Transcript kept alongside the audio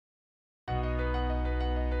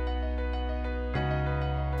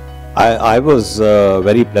I was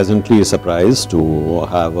very pleasantly surprised to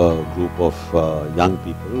have a group of young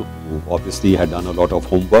people who obviously had done a lot of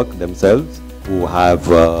homework themselves, who have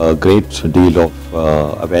a great deal of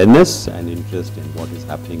awareness and interest in what is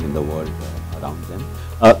happening in the world around them.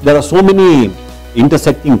 There are so many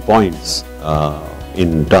intersecting points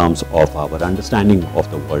in terms of our understanding of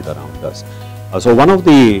the world around us. So one of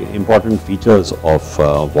the important features of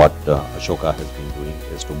what Ashoka has been doing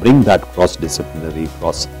is to bring that cross-disciplinary,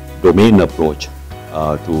 cross-domain approach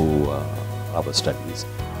to our studies.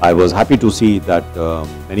 I was happy to see that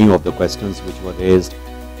many of the questions which were raised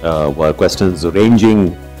were questions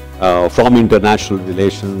ranging from international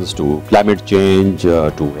relations to climate change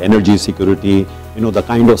to energy security, the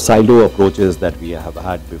kind of silo approaches that we have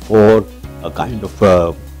had before, a kind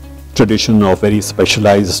of tradition of very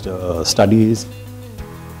specialized studies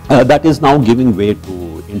that is now giving way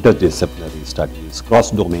to interdisciplinary studies,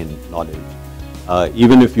 cross-domain knowledge.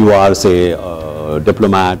 Even if you are, say, a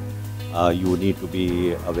diplomat, you need to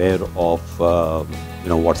be aware of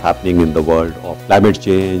what's happening in the world of climate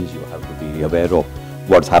change. You have to be aware of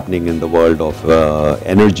what's happening in the world of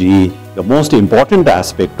energy. The most important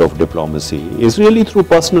aspect of diplomacy is really through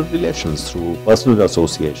personal relations, through personal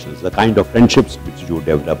associations, the kind of friendships which you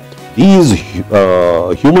develop. These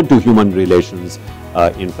human-to-human relations,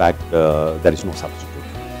 in fact, there is no substitute.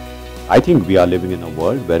 I think we are living in a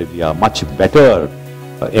world where we are much better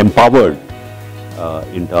empowered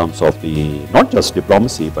in terms of not just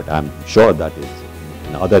diplomacy, but I'm sure that is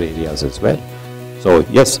in other areas as well. So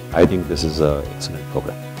yes, I think this is an excellent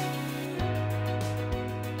program.